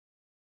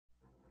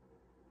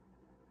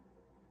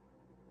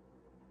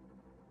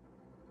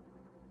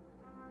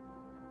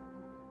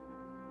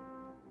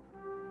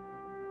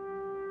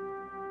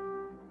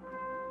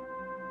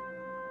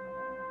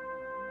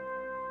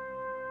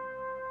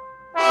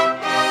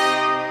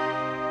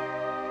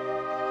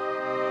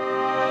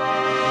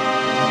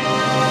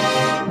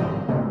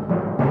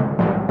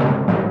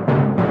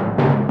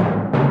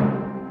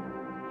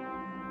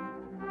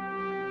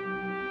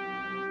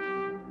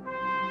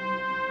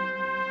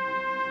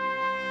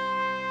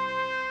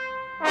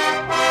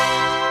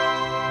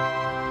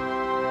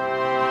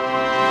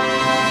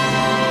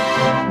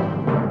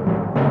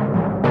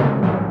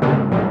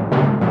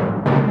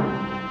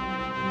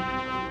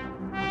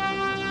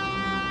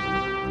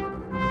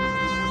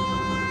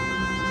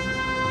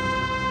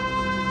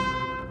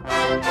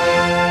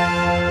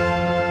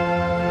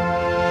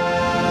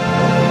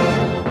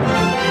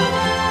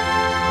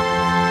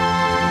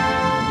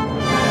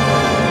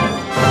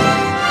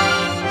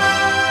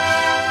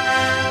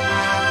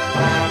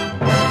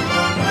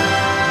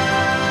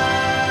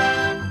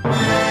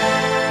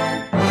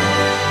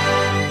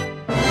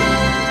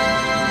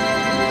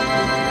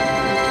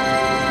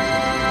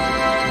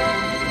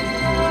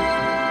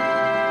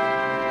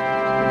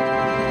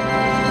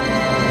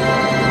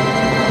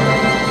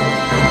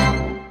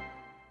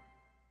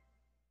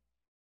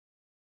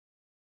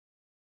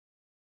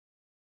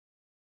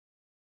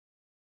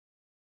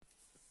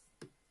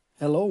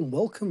Hello and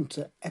welcome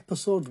to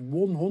episode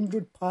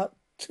 100, part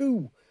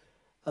 2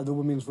 of the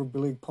Women's Rugby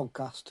League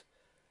podcast.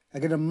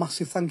 Again, a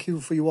massive thank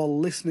you for you all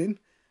listening,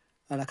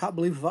 and I can't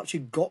believe we've actually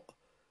got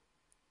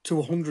to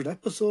 100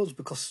 episodes,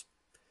 because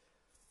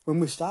when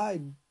we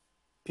started,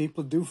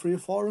 people do 3 or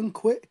 4 and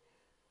quit.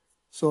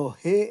 So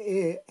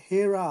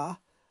here are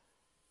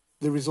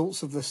the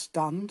results of the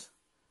stand,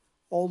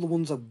 all the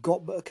ones I've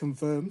got but are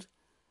confirmed.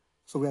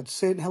 So we had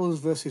St Helens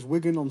versus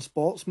Wigan on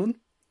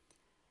Sportsman,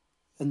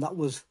 and that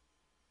was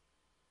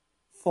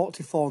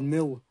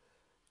 44-0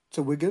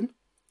 to Wigan.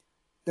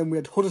 Then we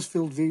had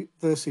Huddersfield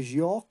versus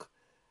York,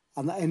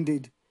 and that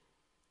ended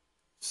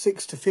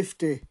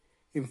 6-50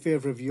 in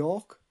favour of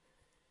York.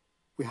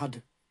 We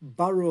had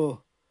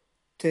Barrow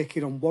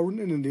taking on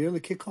Warrington in the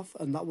early kick-off,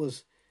 and that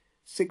was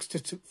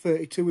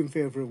 6-32 in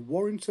favour of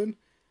Warrington.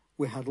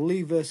 We had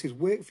Lee versus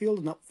Wakefield,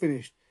 and that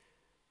finished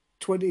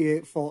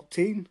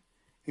 28-14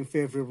 in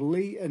favour of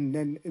Lee. And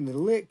then in the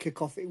late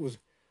kick-off, it was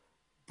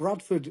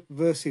Bradford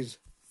versus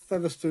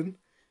Featherstone,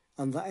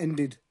 and that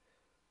ended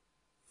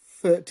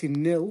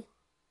 30-0.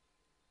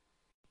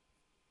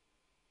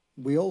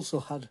 We also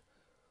had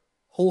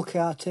Hull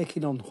KR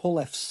taking on Hull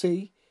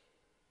FC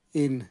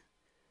in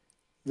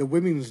the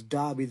women's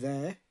derby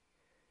there,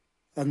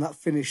 and that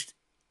finished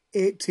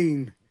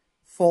 18-14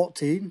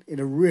 in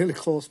a really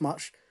close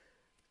match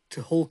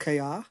to Hull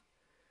KR.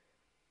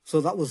 So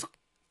that was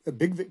a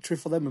big victory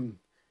for them and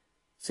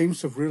seems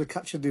to have really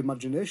captured the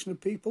imagination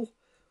of people.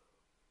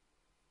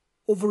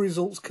 Other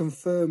results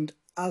confirmed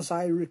as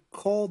I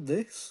record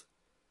this.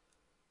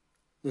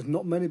 There's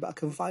not many, but I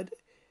can find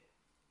it.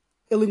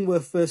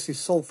 Illingworth versus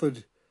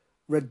Salford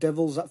Red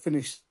Devils, that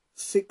finished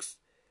 6-42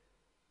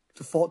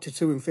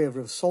 in favour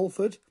of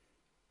Salford.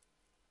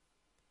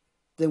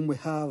 Then we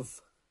have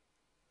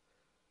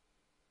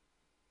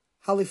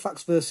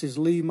Halifax versus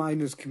Lee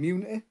Miners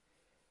Community,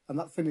 and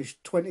that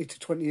finished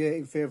 20-28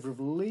 in favour of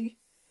Lee.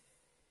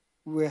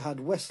 We had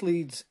West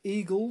Leeds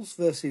Eagles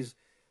versus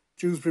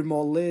Dewsbury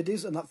Moor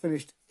Ladies, and that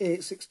finished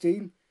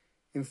 8-16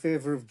 in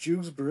favour of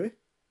Dewsbury.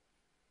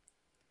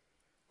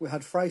 We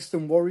had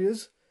Fryston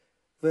Warriors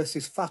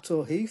versus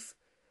Fatto Heath,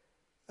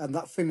 and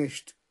that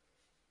finished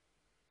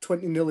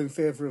 20-0 in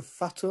favour of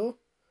Fatto.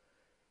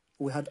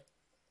 We had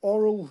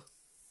Orrell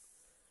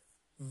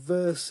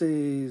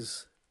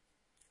versus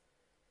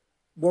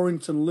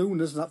Warrington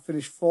Lunars, and that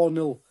finished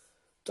 4-0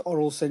 to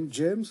Orrell St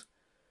James.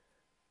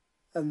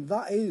 And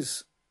that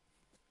is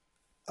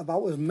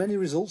about as many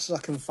results as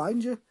I can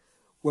find you.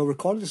 We're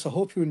recording this. I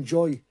hope you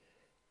enjoy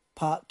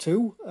part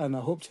 2, and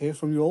I hope to hear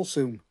from you all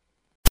soon.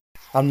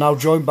 I'm now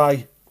joined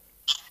by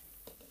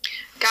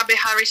Gabby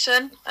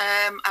Harrison.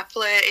 I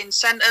play in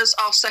centres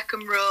or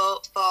second row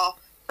for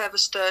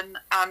Featherstone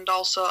and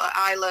also at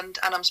Ireland,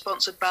 and I'm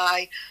sponsored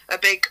by a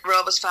big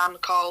Rovers fan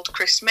called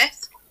Chris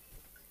Smith.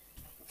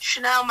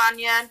 Shanelle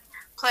Mannion,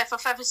 play for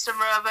Featherstone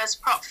Rovers,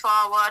 prop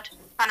forward,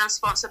 and I'm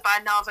sponsored by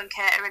Northern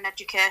Catering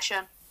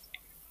Education.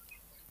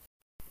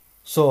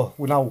 So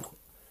we're now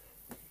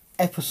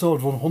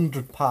episode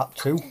 100 part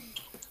 2,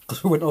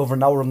 because we went over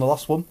an hour on the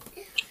last one.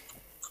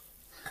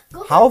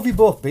 How have you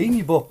both been?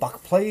 You're both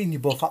back playing,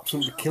 you're both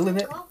absolutely killing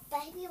it.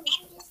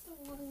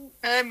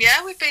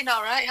 Yeah, we've been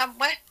alright, haven't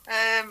we?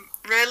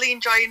 Really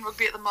enjoying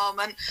rugby at the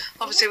moment.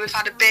 Obviously we've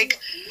had a big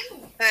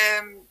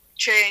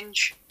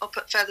change up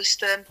at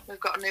Featherstone. We've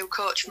got a new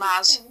coach,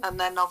 Maz, and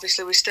then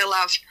obviously we still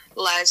have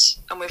Les,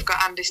 and we've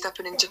got Andy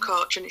stepping into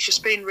coach, and it's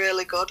just been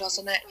really good,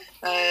 hasn't it?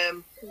 I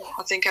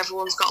think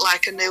everyone's got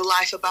like a new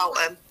life about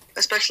them,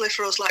 especially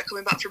for us, like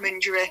coming back from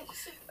injury,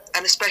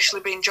 and especially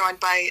being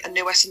joined by a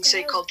new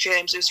S&C called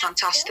James, who's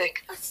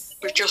fantastic.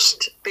 We've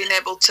just been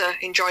able to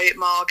enjoy it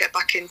more, get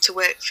back into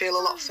it, feel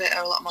a lot fitter,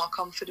 a lot more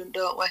confident,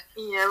 don't we?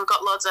 Yeah, we've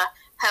got loads of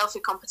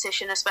healthy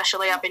competition,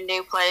 especially having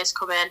new players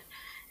come in.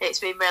 It's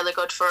been really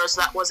good for us.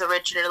 That was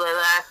originally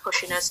there,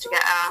 pushing us to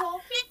get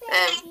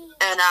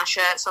earn our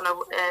shirts on a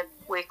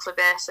weekly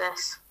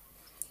basis.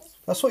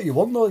 That's what you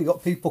want, though. You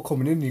got people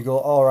coming in, you go,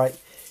 all right,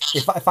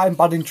 if I'm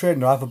bad in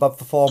training or I have a bad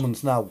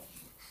performance now,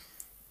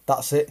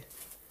 that's it.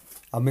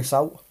 I miss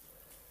out.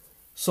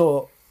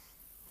 So,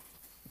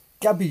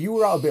 Gabby, you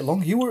were out a bit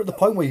long. You were at the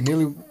point where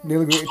you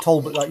nearly got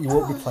told that you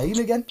won't be playing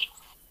again.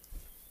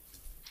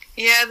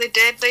 Yeah, they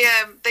did.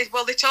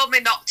 They told me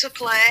not to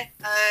play,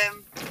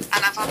 and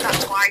I've had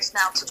that twice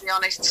now, to be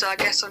honest. So I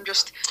guess I'm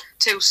just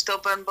too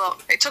stubborn.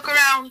 But it took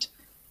around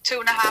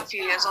 2.5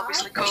 years.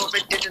 Obviously,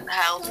 COVID didn't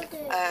help, and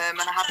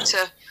I had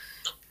to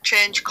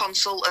change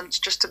consultants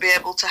just to be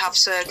able to have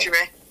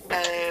surgery.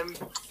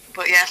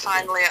 But yeah,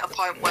 finally at a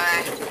point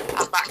where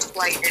I'm back to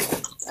playing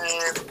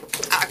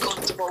at a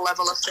comfortable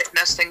level of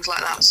fitness, things like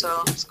that.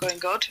 So it's going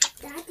good.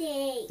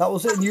 That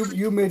was it. And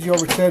you made your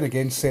return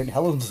against St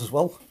Helens as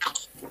well.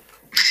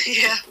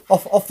 Yeah.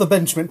 Off the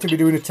bench, meant to be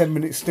doing a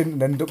 10-minute stint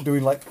and end up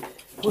doing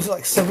was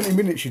it 70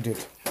 minutes you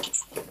did?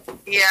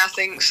 Yeah, I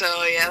think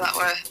so. Yeah, that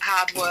were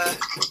hard work.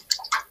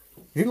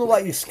 You didn't look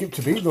like you skipped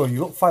a beat though. You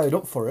looked fired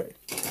up for it.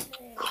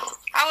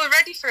 I was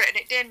ready for it, and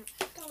it didn't.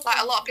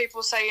 A lot of people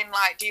were saying,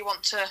 do you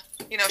want to,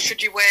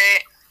 should you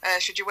wait?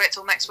 Should you wait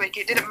till next week?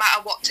 It didn't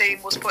matter what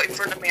team was put in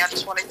front of me. I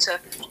just wanted to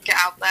get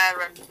out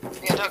there, and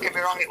don't get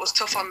me wrong, it was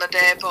tough on the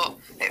day, but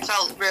it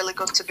felt really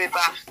good to be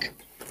back.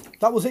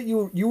 That was it.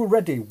 You were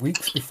ready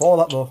weeks before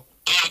that though.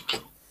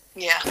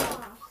 Yeah.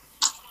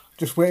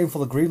 Just waiting for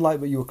the green light,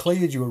 but you were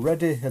cleared. You were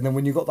ready, and then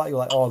when you got that, you're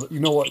like, oh, you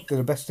know what? They're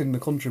the best in the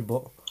country,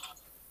 but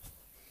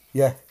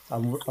yeah,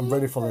 I'm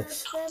ready for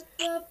this.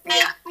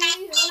 Yeah.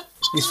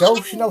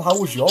 Yourself, Shanelle, how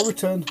was your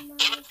return?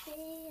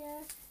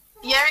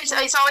 Yeah,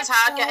 it's always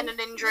hard getting an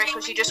injury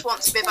because you just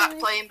want to be back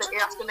playing, but you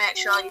have to make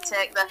sure you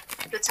take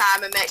the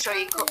time and make sure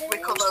you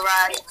recover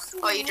right,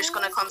 or you're just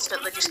going to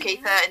constantly just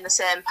keep hurting the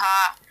same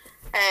part.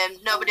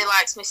 Nobody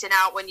likes missing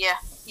out when you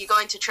go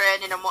into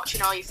training and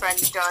watching all your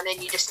friends going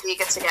in. You're just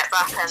eager to get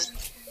back, and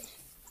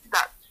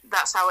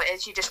that's how it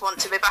is. You just want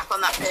to be back on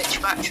that pitch,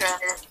 back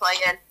training and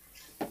playing.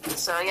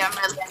 So yeah, I'm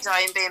really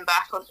enjoying being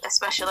back,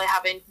 especially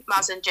having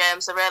Maz and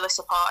James. They're really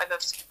supportive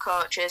of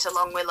coaches,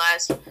 along with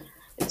Les.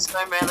 It's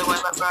going really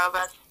well at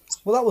Broven.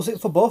 Well, that was it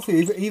for both of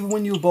you. Even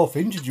when you were both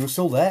injured, you were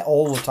still there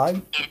all the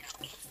time.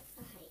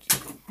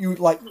 You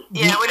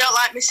Yeah, we don't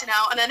like missing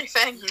out on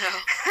anything.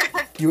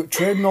 No. You were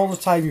training all the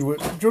time. Do you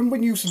remember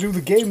when you used to do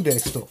the game day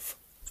stuff?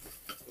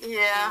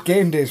 Yeah.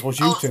 Game days was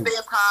you two. To be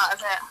a part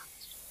of it.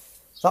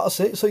 That's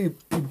it. So you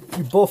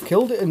both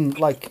killed it, and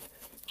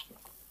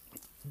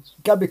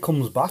Gabby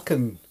comes back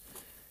and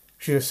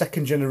she's a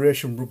second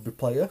generation rugby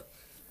player,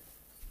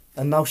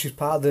 and now she's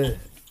part of the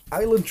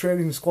Island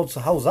training squad.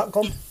 So how's that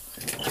gone?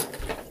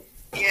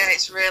 Yeah,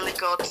 it's really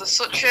good. There's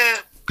such a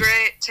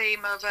great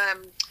team of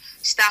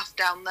staff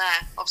down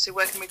there. Obviously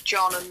working with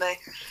John and the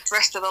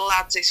rest of the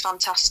lads is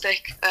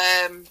fantastic.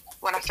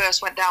 When I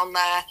first went down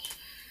there,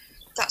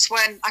 that's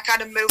when I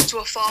kind of moved to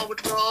a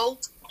forward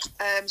role.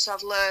 So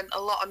I've learned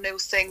a lot of new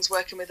things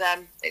working with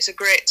them. It's a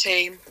great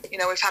team.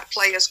 We've had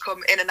players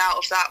come in and out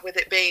of that, with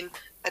it being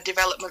a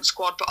development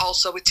squad, but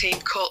also with team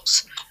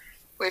cuts.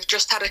 We've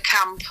just had a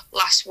camp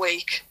last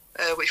week,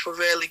 which were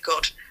really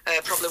good.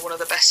 Probably one of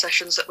the best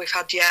sessions that we've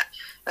had yet.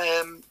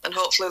 And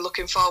hopefully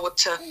looking forward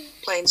to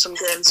playing some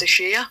games this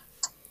year.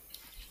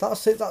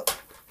 That's it.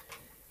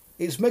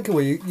 It's mega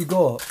where you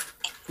go.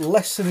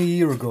 Less than a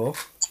year ago,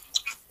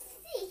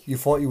 you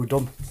thought you were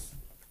done.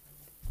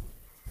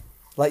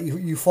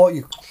 You thought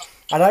you...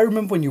 And I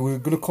remember when you were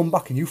going to come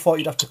back and you thought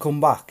you'd have to come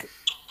back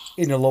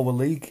in a lower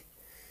league.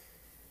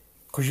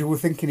 Because you were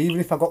thinking, even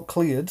if I got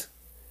cleared,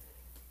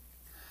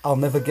 I'll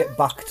never get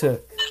back to...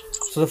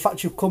 So the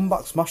fact you've come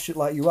back, smashed it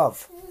like you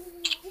have,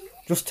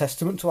 just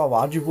testament to how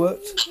hard you've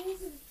worked.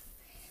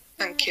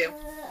 Thank you.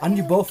 And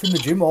you're both in the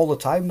gym all the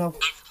time now.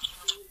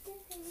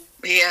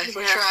 Yeah,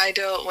 we try,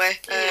 don't we?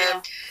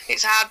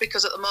 It's hard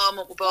because at the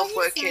moment we're both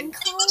working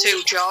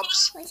 2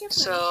 jobs,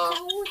 so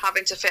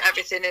having to fit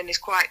everything in is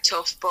quite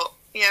tough. But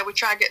yeah, we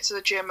try to get to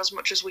the gym as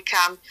much as we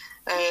can.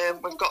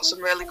 We've got some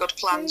really good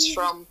plans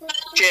from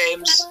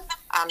James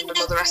and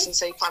another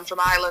S&C plan from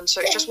Ireland, so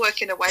it's just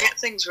working away at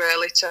things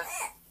really to,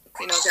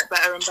 get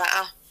better and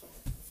better.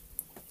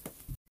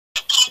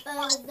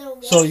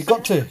 So you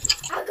got to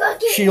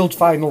Shield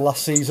final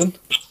last season,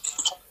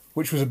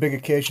 which was a big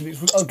occasion. It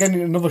was, again,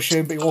 another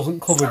shame, but it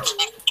wasn't covered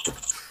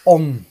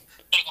on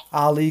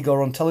our league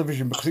or on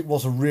television because it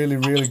was a really,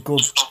 really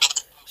good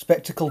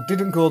spectacle.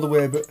 Didn't go the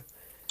way but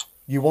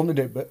you wanted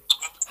it, but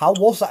how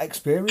was that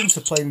experience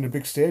of playing in a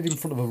big stadium in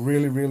front of a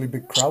really, really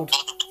big crowd?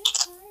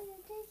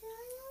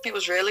 It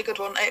was really good,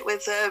 wasn't it?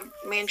 With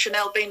me and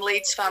Shanelle being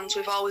Leeds fans,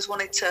 we've always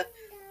wanted to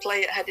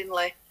play at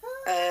Headingley.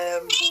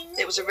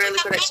 It was a really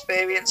good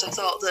experience. I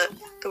thought that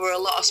there were a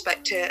lot of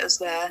spectators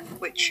there,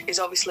 which is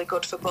obviously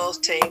good for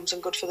both teams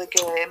and good for the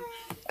game.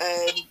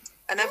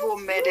 And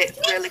everyone made it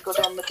really good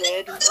on the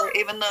day, didn't they?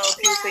 Even though a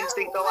few things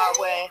didn't go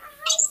our way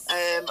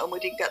and we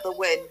didn't get the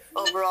win,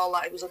 overall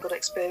it was a good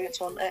experience,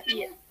 wasn't it?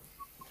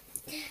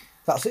 Yeah.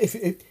 That's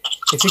it.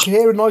 If you can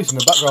hear a noise in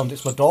the background,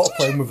 it's my daughter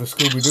playing with the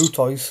Scooby-Doo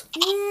toys.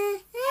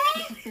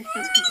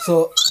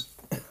 So,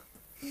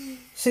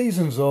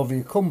 season's over,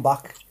 you come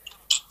back,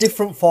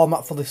 different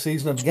format for this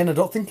season, and again, I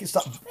don't think it's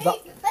that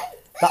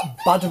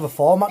bad of a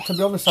format, to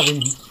be honest,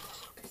 having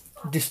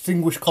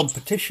distinguished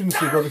competitions.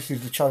 You've obviously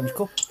the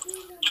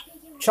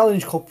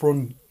Challenge Cup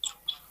run,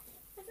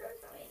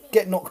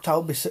 get knocked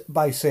out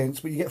by Saints,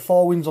 but you get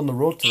 4 wins on the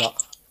road to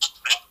that.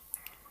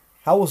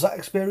 How was that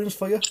experience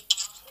for you?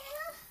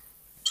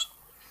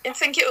 I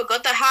think it was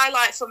good. The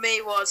highlight for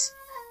me was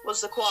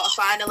the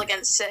quarter-final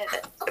against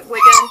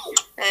Wigan.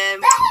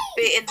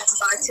 Beating them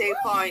by 2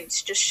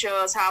 points just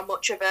shows how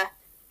much of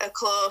a a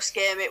close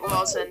game it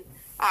was and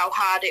how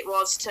hard it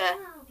was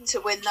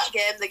to win that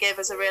game. They gave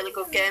us a really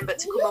good game, but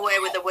to come away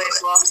with a win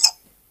was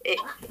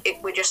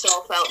we just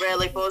all felt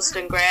really buzzed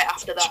and great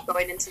after that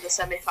going into the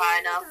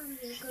semi-final.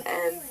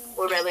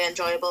 Were really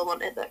enjoyable,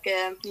 wasn't it, that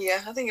game?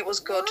 Yeah, I think it was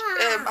good.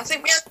 I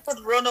think we had a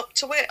good run up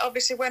to it.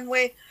 Obviously, when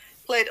we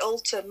played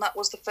Ulton, that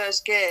was the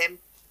first game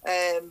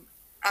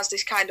as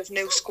this kind of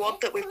new squad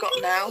that we've got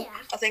now.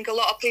 I think a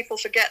lot of people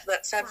forget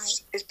that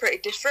Fevs is pretty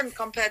different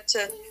compared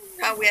to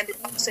how we ended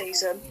that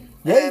season.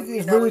 Yeah,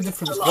 it's really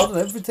different squad and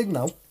everything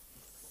now.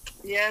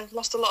 Yeah,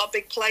 lost a lot of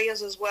big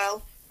players as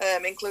well,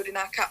 including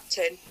our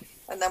captain.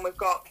 And then we've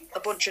got a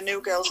bunch of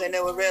new girls in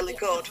who are really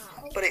good.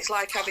 But it's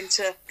like having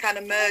to kind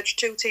of merge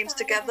two teams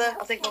together.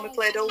 I think when we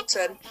played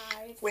Ulton,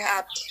 we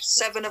had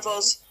 7 of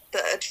us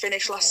that had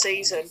finished last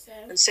season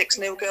and 6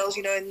 new girls,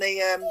 in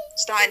the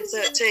starting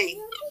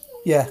 13.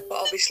 Yeah. But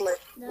obviously,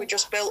 we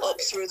just built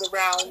up through the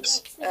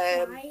rounds.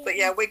 But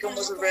yeah, Wigan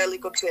was a really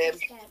good game.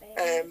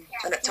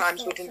 And at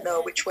times we didn't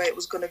know which way it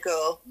was going to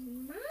go.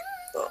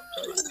 But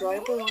it was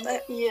enjoyable, wasn't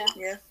it?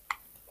 Yeah.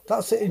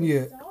 That's it in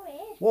you.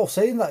 Well,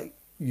 saying that,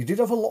 you did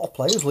have a lot of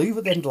players leave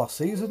at the end of last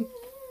season.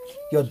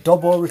 You had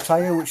Dobbo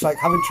retire, which, like,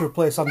 having to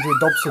replace Andrea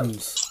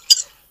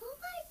Dobson's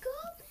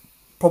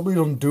probably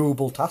an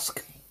undoable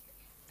task.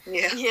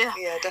 Yeah,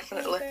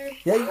 definitely.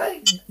 Yeah,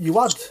 you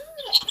had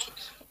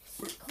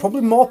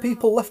probably more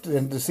people left at the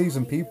end of the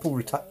season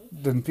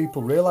than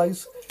people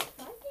realise.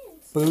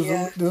 But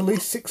there's at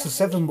least 6 or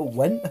 7 that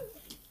went.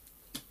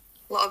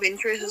 A lot of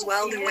injuries as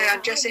well, didn't we?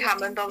 Had Jessie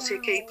Hammond, obviously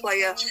a key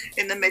player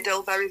in the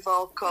middle, very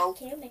vocal.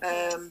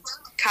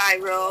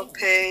 Cairo,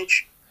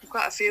 Paige,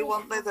 quite a few,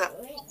 weren't they, that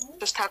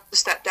just had to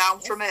step down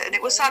from it. And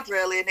it was sad,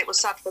 really, and it was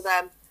sad for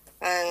them.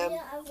 And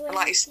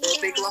like you said,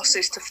 big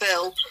losses to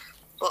fill,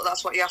 but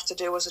that's what you have to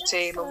do as a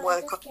team and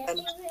work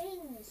on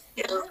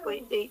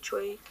each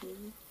week.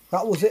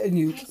 That was it, and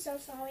you. I'm so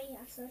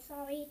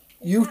sorry.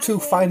 You two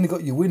finally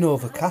got your win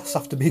over Cass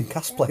after being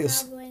Cass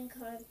players.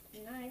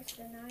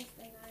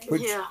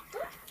 Which,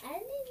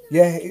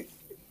 yeah,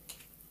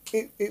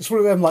 it's one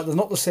of them, like, they're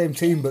not the same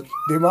team, but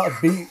the amount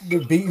of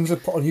the beatings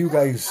they've put on you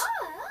guys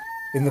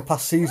in the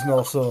past season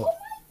or so,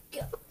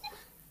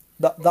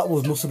 that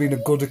must have been a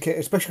good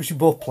occasion, especially because you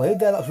both played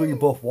there. That's where you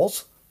both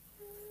was.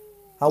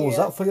 How was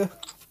that for you?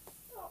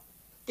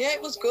 Yeah,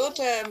 it was good.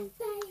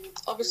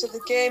 Obviously,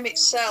 the game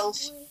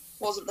itself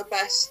wasn't the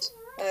best,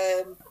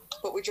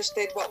 but we just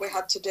did what we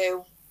had to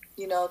do,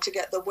 to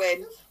get the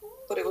win.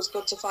 But it was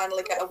good to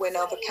finally get a win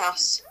over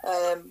Cass.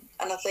 And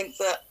I think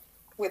that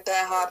with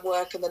their hard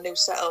work and the new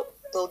setup,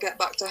 they'll get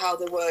back to how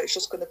they were. It's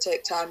just going to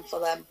take time for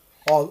them.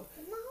 Oh,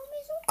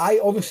 I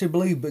honestly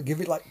believe, but give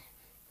it like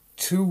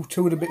two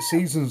and a bit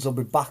seasons, they'll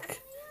be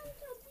back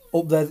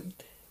up there.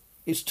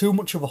 It's too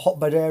much of a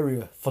hotbed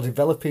area for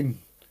developing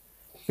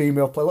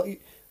female play.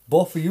 Like,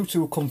 both of you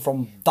two have come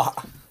from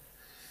that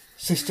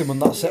system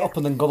and that setup,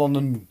 and then gone on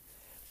and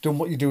done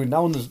what you're doing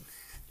now. And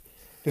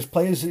there's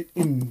players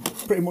in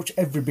pretty much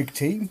every big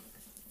team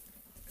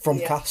from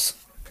Cass.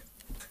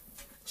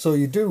 So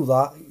you do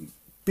that,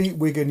 beat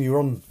Wigan, you're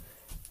on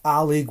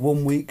our league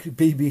one week,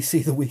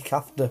 BBC the week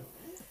after.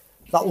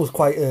 That was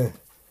quite a...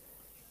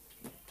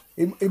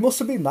 It must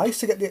have been nice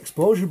to get the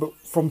exposure, but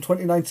from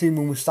 2019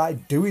 when we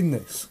started doing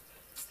this,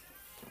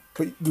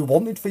 but we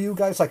wanted for you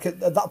guys, like at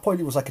that point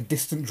it was like a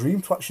distant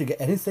dream to actually get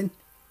anything.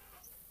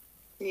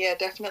 Yeah,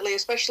 definitely,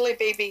 especially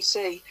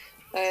BBC.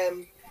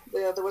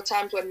 There were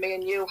times when me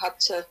and you had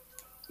to,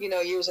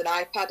 use an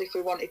iPad if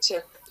we wanted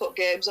to put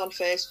games on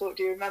Facebook.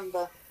 Do you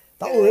remember?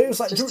 That was it. Was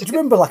like, do you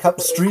remember like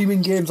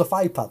streaming games off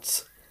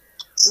iPads?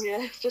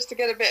 Yeah, just to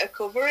get a bit of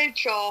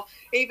coverage, or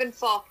even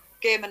for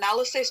game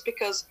analysis,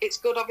 because it's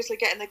good, obviously,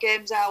 getting the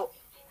games out,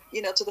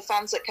 to the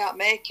fans that can't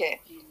make it.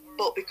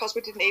 But because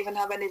we didn't even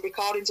have any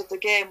recordings of the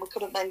game, we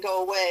couldn't then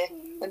go away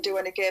and do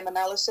any game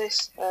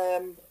analysis.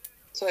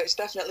 So it's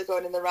definitely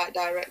going in the right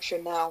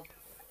direction now.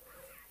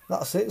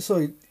 That's it.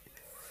 So,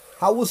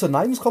 how was the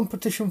Nines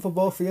competition for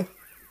both of you?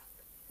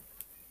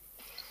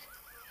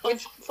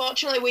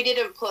 Unfortunately, we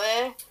didn't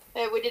play.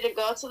 We didn't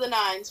go to the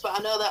Nines, but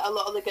I know that a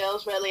lot of the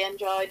girls really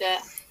enjoyed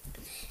it.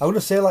 I want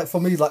to say, like,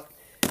 for me, like,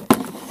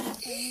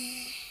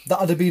 that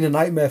would have been a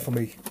nightmare for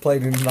me,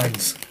 playing in the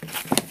Nines.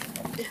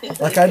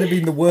 Like, I'd have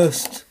been the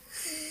worst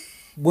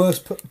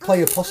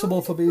player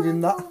possible for being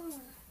in that.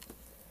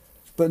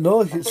 But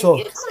no, so...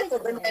 It's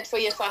made for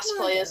your fast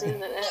players,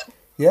 isn't it?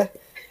 Yeah.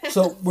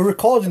 So, we're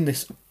recording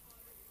this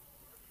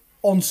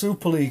on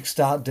Super League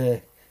start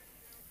day.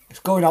 It's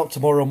going out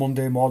tomorrow,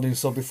 Monday morning,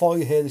 so before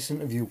you hear this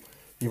interview,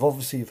 you've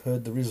obviously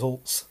heard the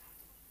results.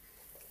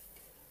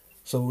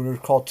 So we'll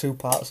record 2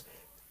 parts.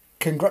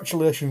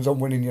 Congratulations on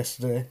winning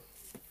yesterday.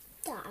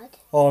 Dad.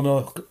 Oh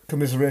no,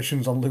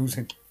 commiserations on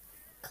losing.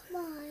 Come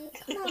on,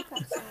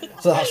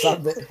 So that's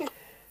that bit.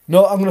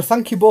 No, I'm going to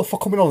thank you both for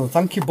coming on, and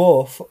thank you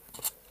both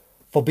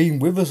for being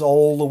with us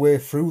all the way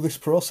through this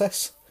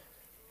process.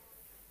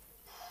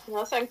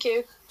 No, thank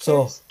you.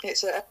 So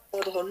it's at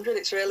episode 100.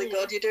 It's really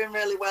good. You're doing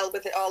really well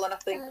with it all, and I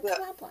think that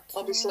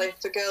obviously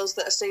for girls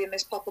that are seeing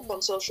this pop up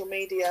on social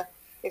media,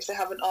 if they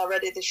haven't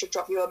already, they should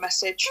drop you a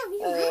message.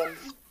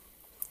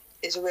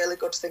 It's a really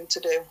good thing to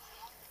do.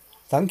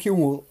 Thank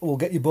you. We'll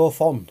get you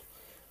both on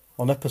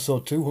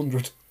episode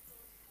 200.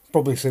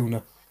 Probably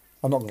sooner.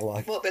 I'm not going to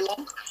lie. Won't be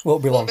long.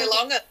 Won't be long. Won't be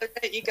long at the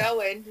rate you're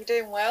going. You're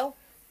doing well.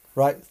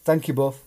 Right, thank you both.